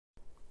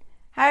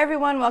Hi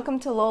everyone, welcome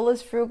to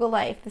Lola's Frugal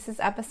Life. This is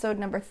episode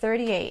number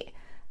 38.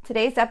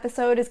 Today's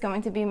episode is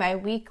going to be my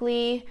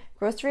weekly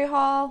grocery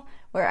haul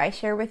where I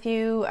share with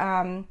you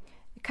a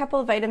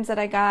couple of items that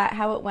I got,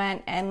 how it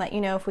went, and let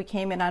you know if we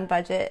came in on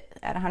budget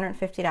at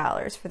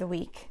 $150 for the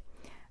week.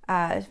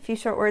 A few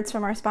short words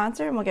from our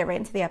sponsor and we'll get right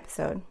into the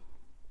episode.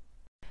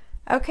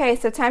 Okay,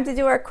 so time to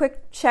do our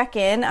quick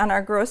check-in on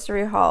our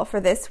grocery haul for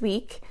this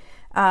week.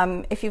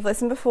 If you've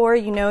listened before,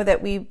 you know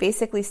that we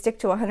basically stick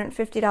to a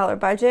 $150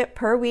 budget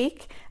per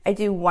week. I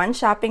do one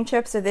shopping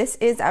trip, so this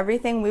is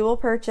everything we will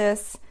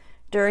purchase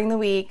during the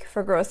week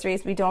for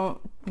groceries. We don't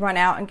run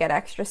out and get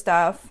extra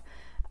stuff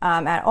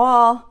at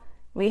all.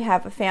 We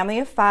have a family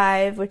of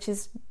 5, which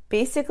is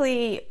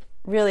basically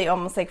really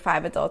almost like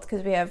 5 adults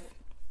because we have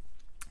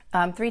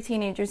 3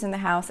 teenagers in the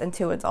house and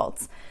 2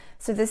 adults.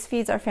 So this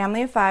feeds our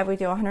family of 5. We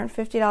do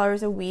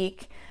 $150 a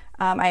week.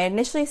 I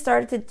initially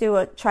tried to do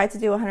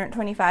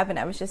 125, and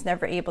I was just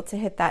never able to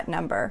hit that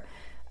number.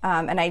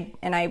 And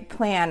I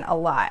plan a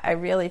lot. I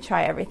really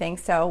try everything.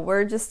 So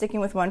we're just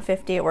sticking with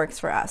 150. It works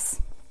for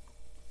us.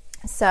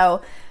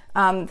 So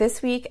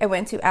this week I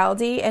went to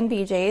Aldi and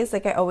BJ's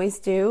like I always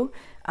do.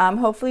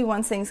 Hopefully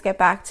once things get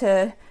back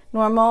to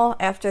normal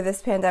after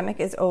this pandemic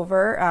is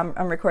over.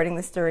 I'm recording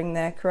this during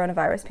the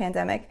coronavirus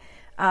pandemic.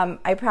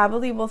 I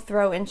probably will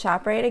throw in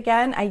ShopRite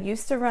again. I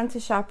used to run to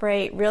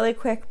ShopRite really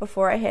quick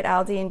before I hit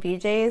Aldi and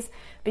BJ's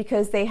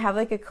because they have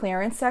like a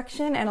clearance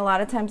section, and a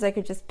lot of times I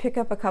could just pick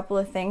up a couple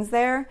of things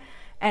there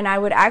and I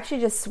would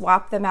actually just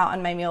swap them out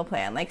on my meal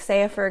plan. Like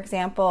say if, for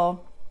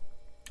example,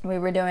 we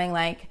were doing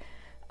like,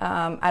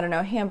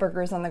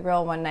 hamburgers on the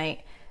grill one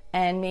night,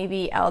 and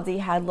maybe Aldi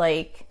had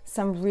like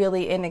some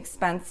really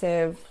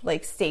inexpensive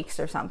like steaks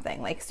or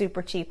something, like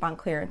super cheap on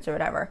clearance or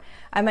whatever.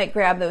 I might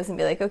grab those and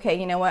be like, okay,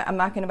 you know what? I'm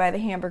not going to buy the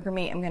hamburger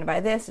meat. I'm going to buy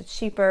this. It's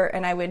cheaper.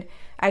 And I would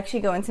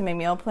actually go into my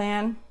meal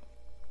plan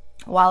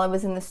while I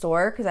was in the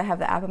store because I have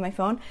the app on my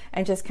phone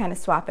and just kind of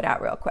swap it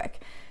out real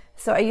quick.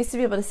 So I used to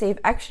be able to save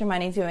extra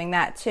money doing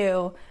that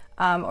too.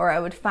 Or I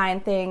would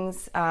find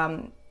things,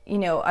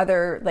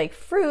 other like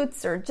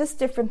fruits or just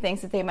different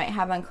things that they might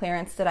have on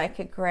clearance that I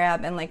could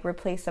grab and like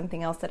replace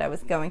something else that I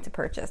was going to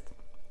purchase.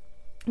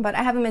 But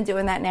I haven't been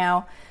doing that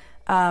now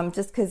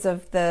just because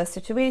of the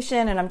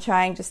situation, and I'm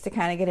trying just to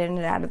kind of get in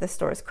and out of the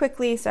stores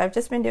quickly. So I've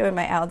just been doing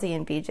my Aldi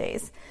and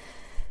BJ's.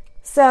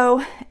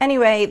 So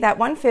anyway, that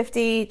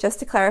 $150, just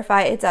to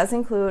clarify, it does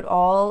include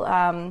all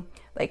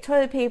like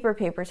toilet paper,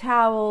 paper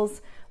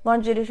towels,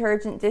 laundry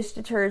detergent, dish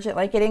detergent.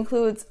 Like it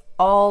includes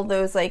all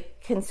those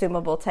like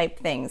consumable type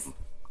things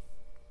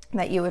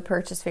that you would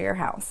purchase for your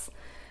house.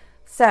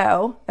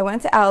 So I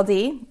went to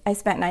Aldi. I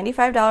spent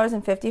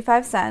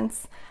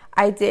 $95.55.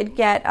 I did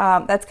get,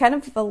 that's kind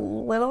of a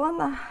little on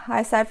the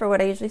high side for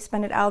what I usually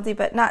spend at Aldi,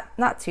 but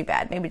not too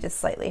bad, maybe just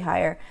slightly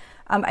higher.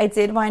 I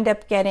did wind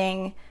up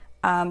getting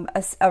a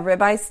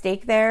ribeye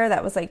steak there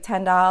that was like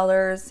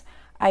 $10.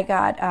 I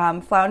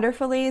got flounder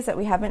fillets that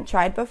we haven't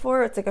tried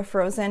before. It's like a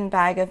frozen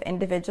bag of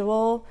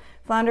individual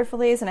flounder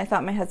fillets, and I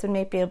thought my husband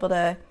might be able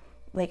to,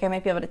 I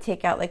might be able to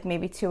take out like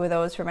maybe 2 of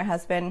those for my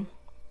husband,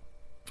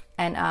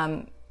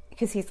 and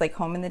because he's like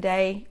home in the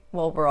day.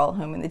 Well, we're all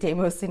home in the day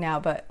mostly now,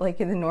 but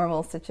like in the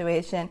normal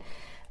situation,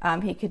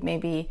 he could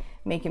maybe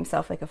make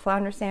himself like a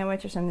flounder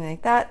sandwich or something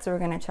like that. So we're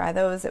gonna try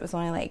those. It was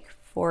only like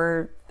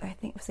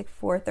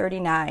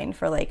 $4.39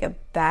 for like a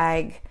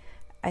bag.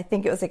 I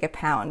think it was like a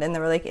pound, and they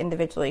were like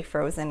individually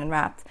frozen and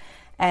wrapped.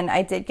 And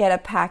I did get a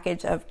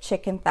package of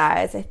chicken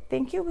thighs. I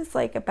think it was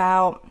like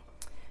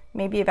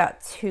maybe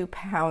about 2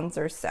 pounds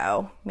or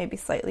so, maybe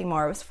slightly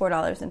more. It was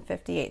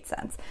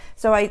 $4.58.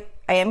 So I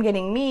am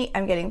getting meat,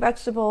 I'm getting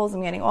vegetables,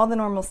 I'm getting all the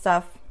normal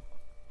stuff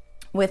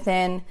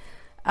within,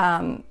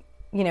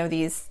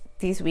 these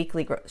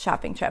weekly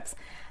shopping trips.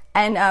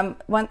 And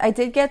I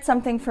did get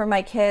something for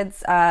my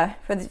kids,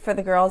 for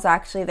the girls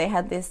actually. They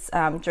had this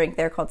drink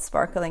there called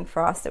Sparkling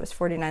Frost. It was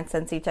 49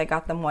 cents each. I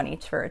got them 1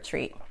 each for a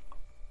treat.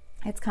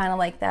 It's kind of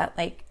like that,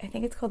 like I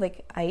think it's called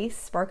like ice,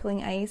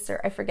 sparkling ice, or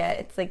I forget.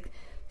 It's like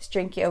this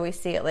drink you always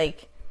see at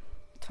like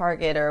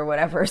Target or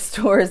whatever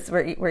stores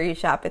where you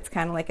shop. It's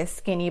kind of like a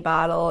skinny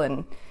bottle,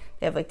 and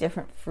they have like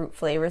different fruit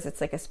flavors. It's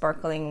like a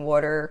sparkling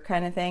water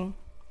kind of thing.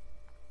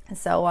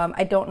 So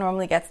I don't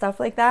normally get stuff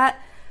like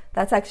that.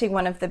 That's actually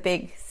one of the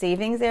big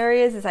savings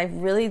areas, is I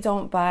really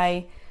don't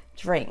buy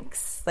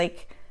drinks.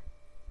 Like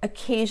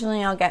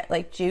occasionally I'll get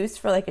like juice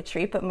for like a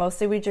treat, but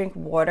mostly we drink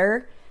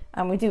water.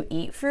 We do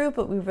eat fruit,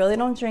 but we really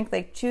don't drink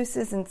like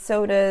juices and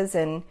sodas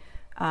and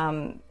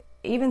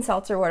even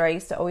seltzer water. I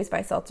used to always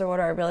buy seltzer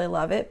water. I really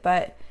love it,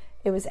 but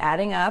it was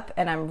adding up,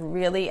 and I'm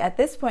really, at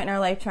this point in our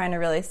life, trying to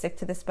really stick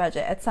to this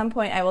budget. At some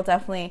point, I will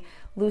definitely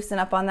loosen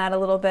up on that a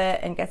little bit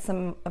and get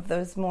some of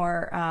those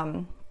more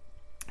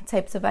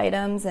types of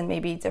items, and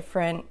maybe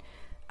different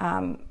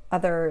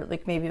other,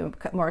 like maybe a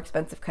more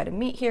expensive cut of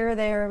meat here or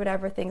there or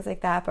whatever, things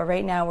like that. But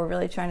right now, we're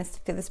really trying to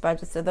stick to this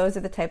budget. So those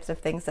are the types of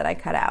things that I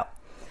cut out.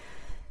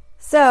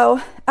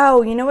 So,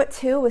 you know what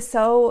too was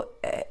so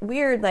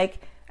weird? Like,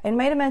 I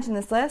might have mentioned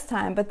this last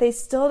time, but they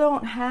still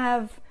don't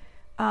have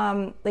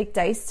like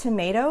diced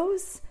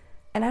tomatoes.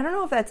 and I don't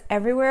know if that's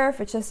everywhere, if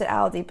it's just at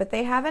Aldi, but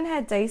they haven't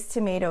had diced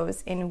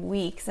tomatoes in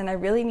weeks, and I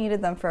really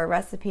needed them for a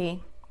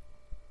recipe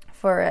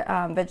for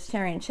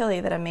vegetarian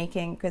chili that I'm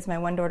making because my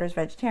one daughter's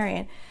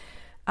vegetarian.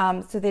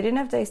 So they didn't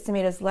have diced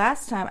tomatoes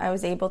last time. I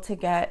was able to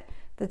get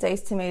the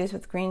diced tomatoes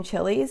with green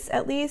chilies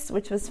at least,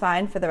 which was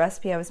fine for the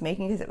recipe I was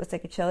making because it was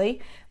like a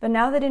chili. But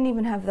now they didn't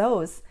even have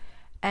those.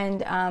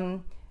 And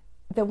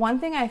the one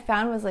thing I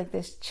found was like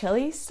this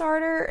chili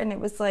starter, and it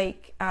was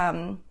like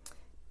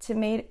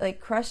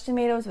crushed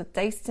tomatoes with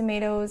diced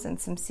tomatoes and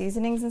some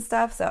seasonings and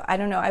stuff. So I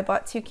don't know. I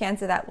bought 2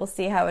 cans of that. We'll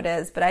see how it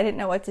is. But I didn't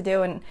know what to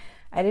do, and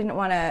I didn't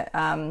want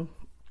to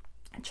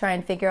try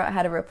and figure out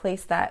how to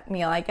replace that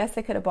meal. I guess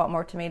I could have bought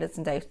more tomatoes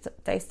and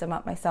diced them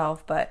up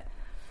myself, but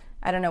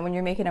I don't know. When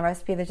you're making a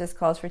recipe that just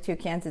calls for 2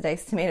 cans of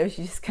diced tomatoes,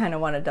 you just kind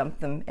of want to dump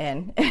them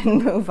in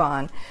and move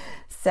on.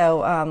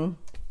 So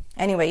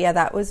anyway, yeah,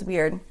 that was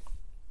weird.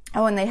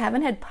 Oh, and they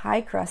haven't had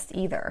pie crust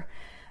either.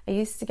 I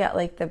used to get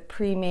like the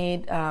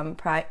pre-made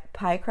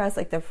pie crust,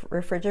 like the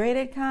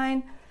refrigerated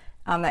kind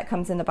that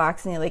comes in the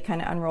box and you like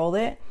kind of unroll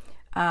it.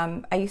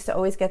 I used to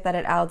always get that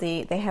at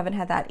Aldi. They haven't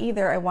had that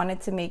either. I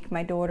wanted to make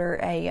my daughter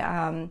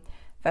a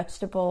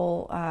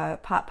vegetable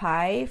pot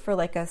pie for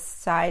like a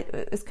side.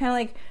 It was kind of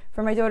like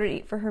for my daughter to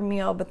eat for her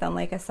meal, but then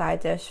like a side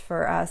dish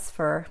for us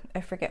for,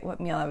 I forget what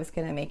meal I was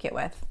going to make it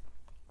with.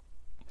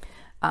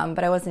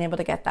 But I wasn't able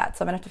to get that.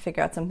 So I'm going to have to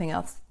figure out something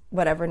else,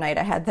 whatever night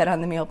I had that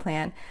on the meal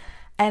plan.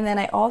 And then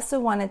I also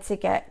wanted to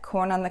get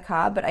corn on the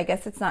cob, but I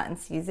guess it's not in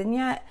season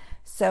yet.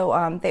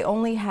 So they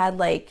only had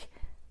like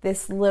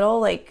this little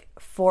like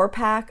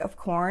 4-pack of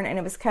corn, and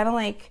it was kind of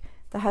like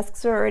the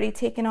husks were already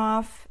taken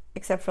off,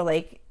 except for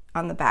like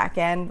on the back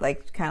end,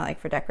 like kind of like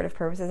for decorative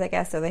purposes, I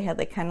guess. So they had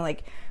like kind of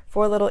like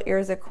 4 little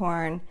ears of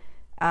corn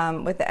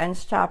with the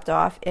ends chopped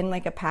off in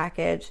like a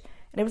package,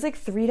 and it was like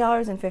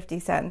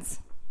 $3.50.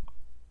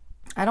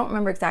 I don't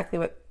remember exactly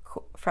what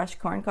fresh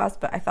corn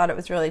cost, but I thought it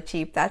was really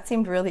cheap. That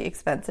seemed really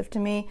expensive to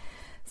me.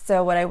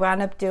 So what I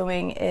wound up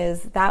doing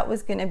is that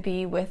was going to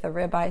be with a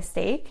ribeye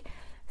steak.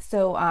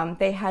 So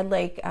they had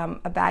like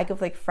a bag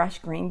of like fresh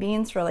green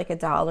beans for like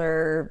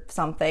 $1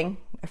 something.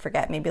 I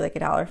forget, maybe like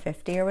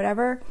 $1.50 or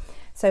whatever.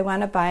 So I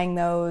wound up buying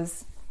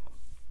those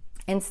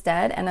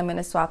instead, and I'm going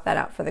to swap that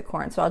out for the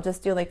corn. So I'll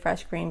just do like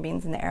fresh green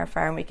beans in the air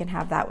fryer, and we can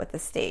have that with the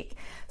steak.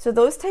 So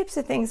those types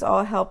of things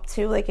all help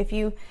too. Like if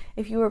you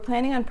were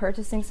planning on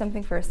purchasing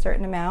something for a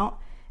certain amount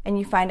and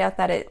you find out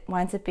that it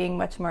winds up being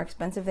much more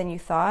expensive than you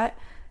thought,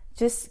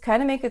 just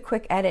kind of make a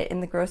quick edit in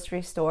the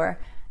grocery store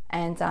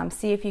and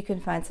see if you can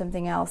find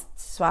something else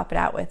to swap it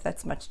out with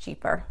that's much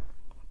cheaper.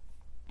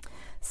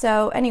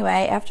 So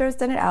anyway, after I was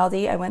done at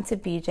Aldi, I went to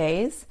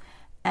BJ's.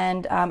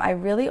 And I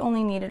really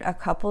only needed a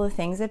couple of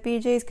things at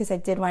BJ's because I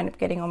did wind up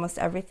getting almost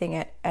everything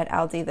at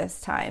Aldi this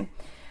time.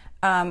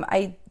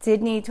 I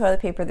did need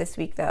toilet paper this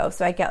week though,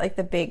 so I get like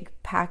the big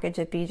package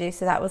at BJ's,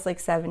 so that was like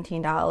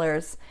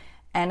 $17.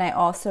 And I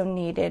also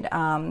needed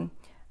a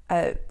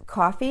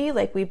coffee.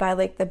 Like we buy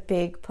like the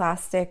big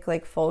plastic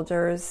like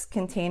Folgers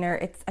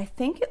container. I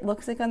think it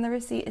looks like on the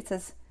receipt it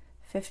says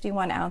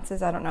 51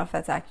 ounces. I don't know if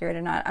that's accurate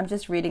or not. I'm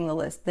just reading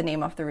the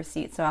name off the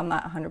receipt, so I'm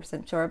not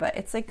 100% sure, but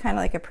it's like kind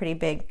of like a pretty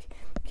big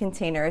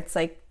container. It's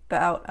like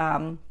about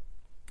a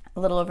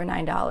little over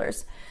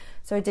 $9.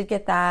 So I did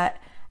get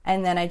that,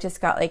 and then I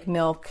just got like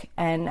milk,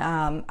 and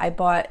I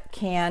bought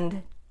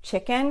canned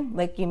chicken,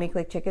 like you make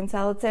like chicken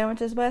salad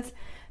sandwiches with,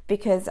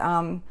 because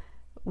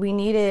we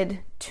needed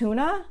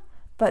tuna,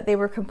 but they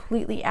were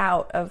completely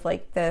out of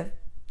like the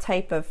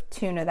type of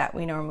tuna that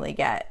we normally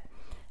get.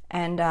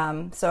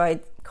 And so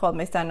I called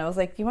my son and I was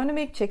like, do you want to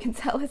make chicken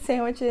salad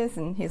sandwiches?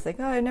 And he's like,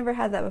 oh, I've never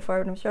had that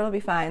before, but I'm sure it'll be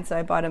fine. So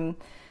I bought him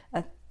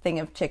a thing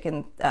of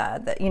chicken,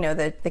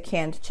 the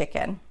canned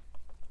chicken.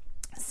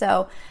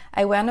 So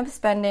I wound up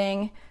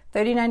spending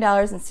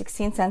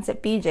 $39.16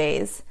 at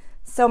BJ's.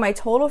 So my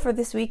total for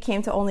this week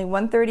came to only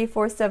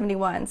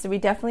 $134.71. So we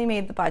definitely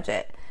made the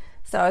budget.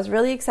 So I was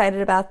really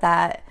excited about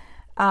that.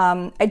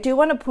 I do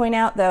want to point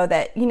out though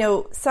that,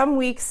 some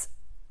weeks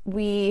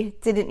we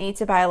didn't need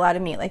to buy a lot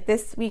of meat. Like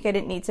this week I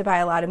didn't need to buy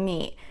a lot of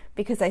meat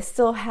because I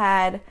still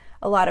had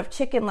a lot of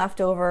chicken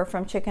left over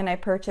from chicken I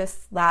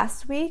purchased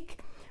last week.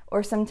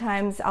 Or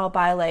sometimes I'll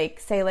buy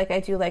I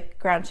do like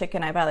ground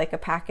chicken, I buy like a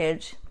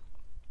package.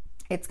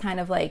 It's kind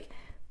of like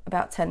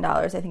about $10.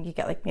 I think you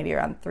get like maybe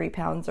around 3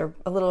 pounds or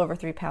a little over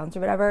 3 pounds or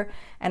whatever.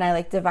 And I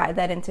like divide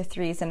that into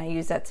threes and I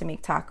use that to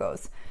make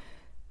tacos.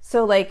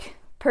 So like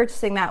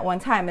purchasing that one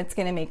time, it's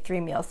going to make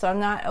 3 meals. So I'm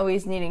not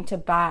always needing to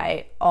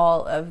buy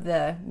all of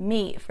the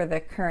meat for the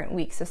current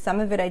week. So some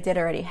of it I did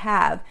already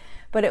have,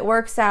 but it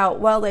works out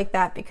well like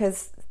that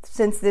because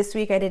since this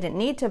week I didn't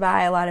need to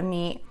buy a lot of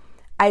meat,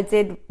 I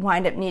did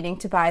wind up needing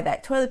to buy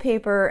that toilet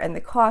paper and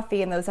the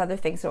coffee and those other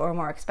things that were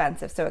more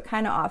expensive. So it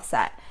kind of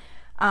offset.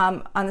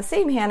 On the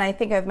same hand, I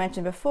think I've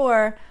mentioned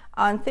before,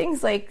 on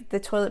things like the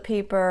toilet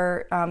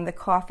paper, the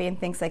coffee and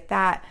things like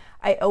that,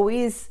 I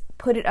always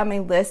put it on my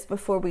list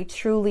before we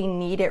truly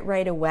need it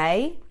right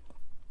away.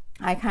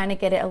 I kind of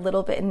get it a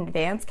little bit in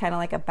advance, kind of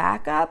like a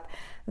backup.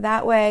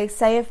 That way,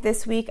 say if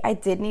this week I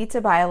did need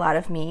to buy a lot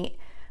of meat,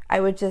 I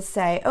would just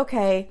say,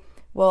 okay,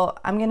 well,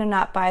 I'm going to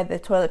not buy the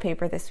toilet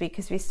paper this week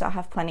because we still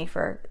have plenty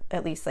for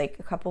at least like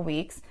a couple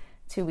weeks,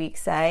 2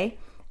 weeks, say.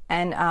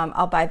 And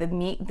I'll buy the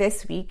meat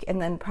this week,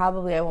 and then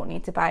probably I won't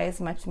need to buy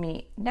as much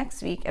meat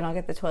next week, and I'll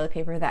get the toilet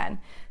paper then.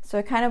 So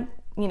I kind of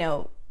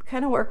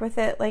work with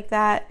it like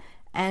that.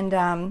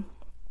 And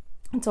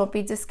don't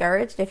be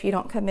discouraged if you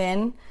don't come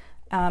in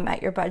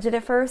at your budget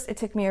at first. It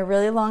took me a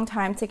really long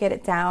time to get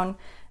it down.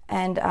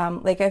 And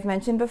like I've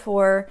mentioned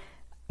before,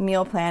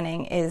 meal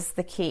planning is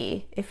the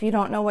key. If you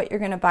don't know what you're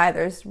going to buy,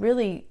 there's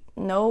really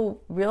no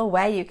real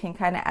way you can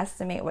kind of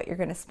estimate what you're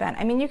going to spend.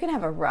 I mean, you can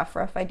have a rough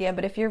idea,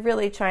 but if you're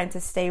really trying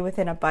to stay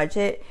within a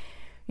budget,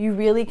 you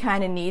really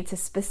kind of need to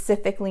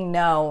specifically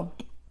know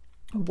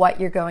what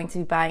you're going to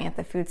be buying at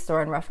the food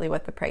store and roughly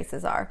what the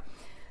prices are.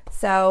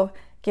 So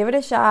give it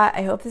a shot.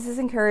 I hope this is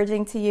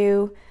encouraging to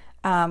you.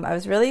 I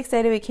was really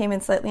excited we came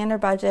in slightly under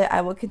budget.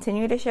 I will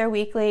continue to share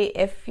weekly.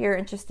 If you're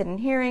interested in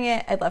hearing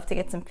it, I'd love to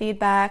get some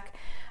feedback.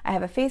 I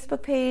have a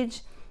Facebook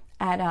page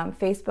at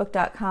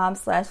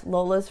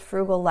facebook.com/Lola's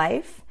Frugal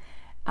Life.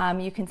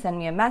 You can send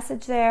me a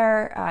message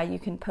there. You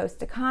can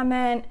post a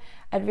comment.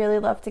 I'd really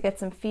love to get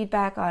some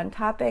feedback on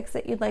topics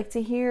that you'd like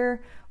to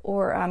hear,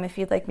 or if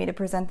you'd like me to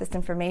present this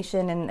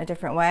information in a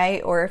different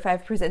way, or if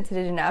I've presented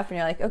it enough and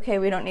you're like, okay,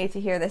 we don't need to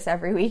hear this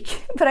every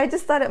week. But I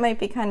just thought it might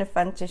be kind of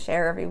fun to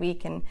share every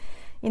week, and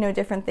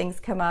different things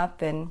come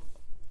up, and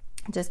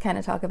just kind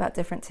of talk about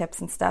different tips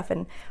and stuff,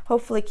 and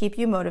hopefully keep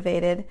you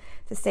motivated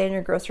to stay in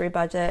your grocery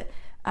budget.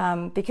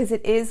 Because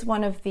it is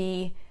one of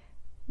the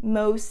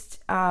most,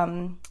 I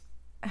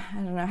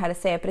don't know how to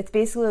say it, but it's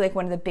basically like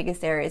one of the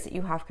biggest areas that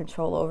you have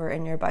control over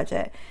in your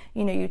budget.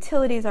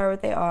 Utilities are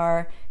what they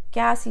are.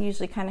 Gas, you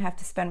usually kind of have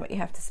to spend what you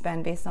have to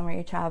spend based on where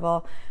you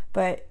travel.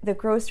 But the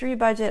grocery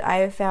budget, I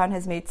have found,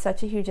 has made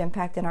such a huge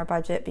impact in our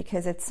budget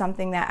because it's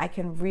something that I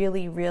can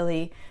really,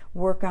 really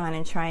work on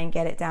and try and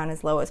get it down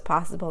as low as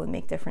possible and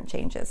make different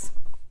changes.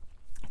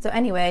 So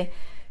anyway,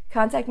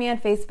 contact me on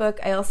Facebook.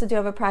 I also do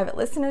have a private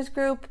listeners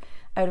group.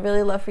 I would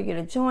really love for you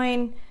to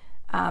join.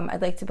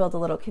 I'd like to build a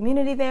little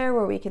community there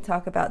where we can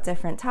talk about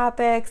different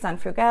topics on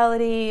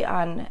frugality,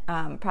 on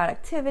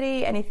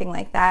productivity, anything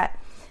like that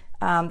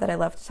that I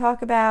love to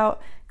talk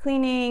about,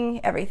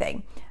 cleaning,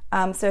 everything.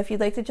 So if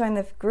you'd like to join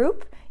the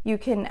group, you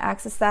can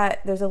access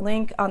that. There's a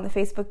link on the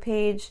Facebook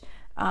page.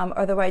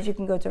 Otherwise, you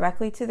can go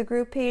directly to the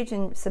group page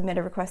and submit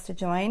a request to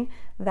join.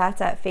 That's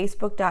at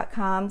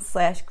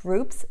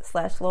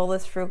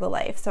facebook.com/groups/Lola's Frugal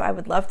Life. So I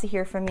would love to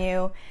hear from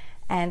you.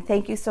 And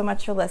thank you so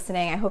much for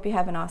listening. I hope you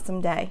have an awesome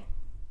day.